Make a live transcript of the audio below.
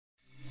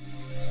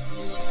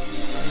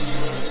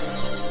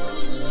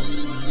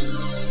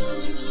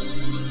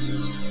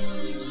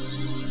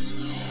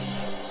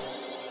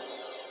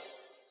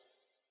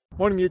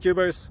Morning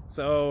YouTubers.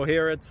 So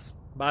here it's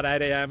about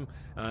 8 a.m.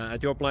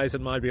 At your place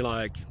it might be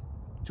like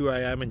 2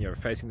 a.m. and you're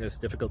facing this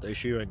difficult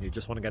issue and you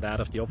just want to get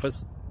out of the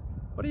office.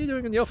 What are you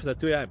doing in the office at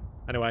 2 a.m.?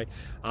 Anyway,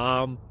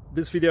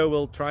 this video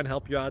will try and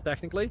help you out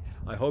technically.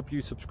 I hope you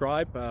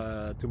subscribe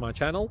to my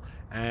channel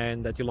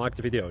and that you like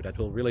the video. That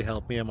will really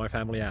help me and my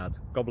family out.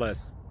 God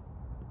bless.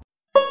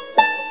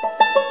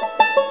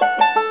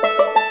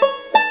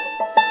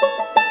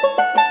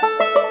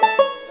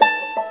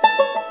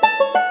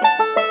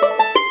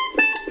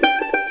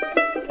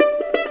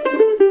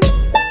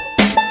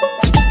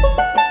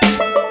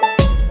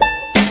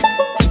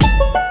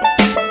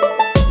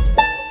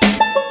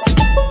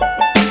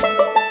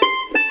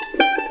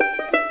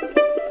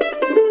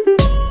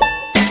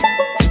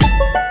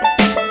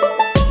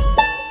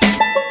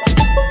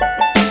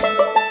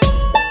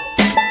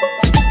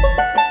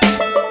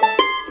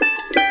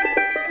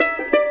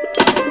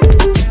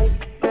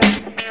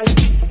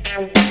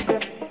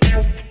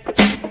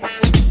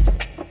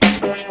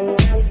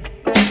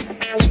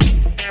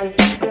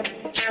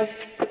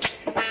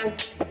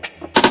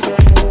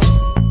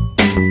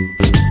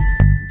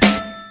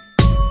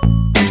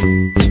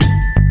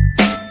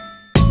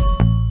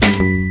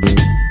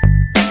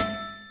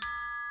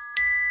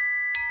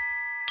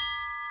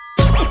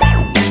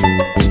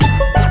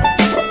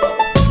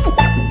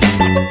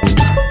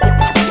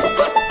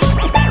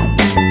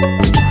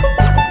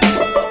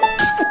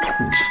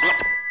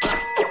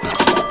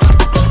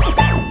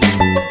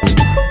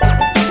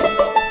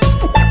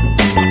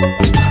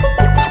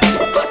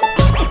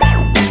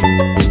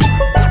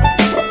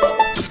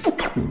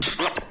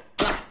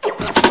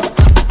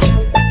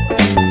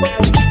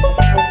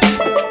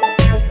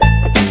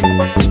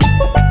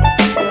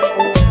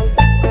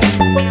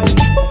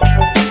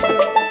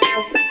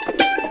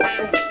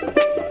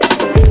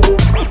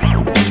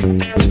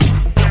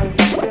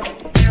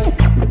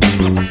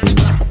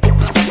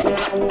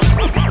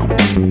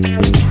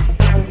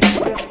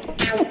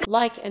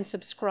 Like and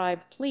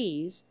subscribe,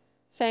 please.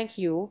 Thank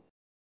you.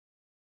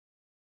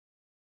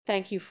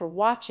 Thank you for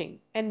watching,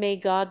 and may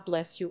God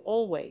bless you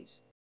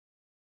always.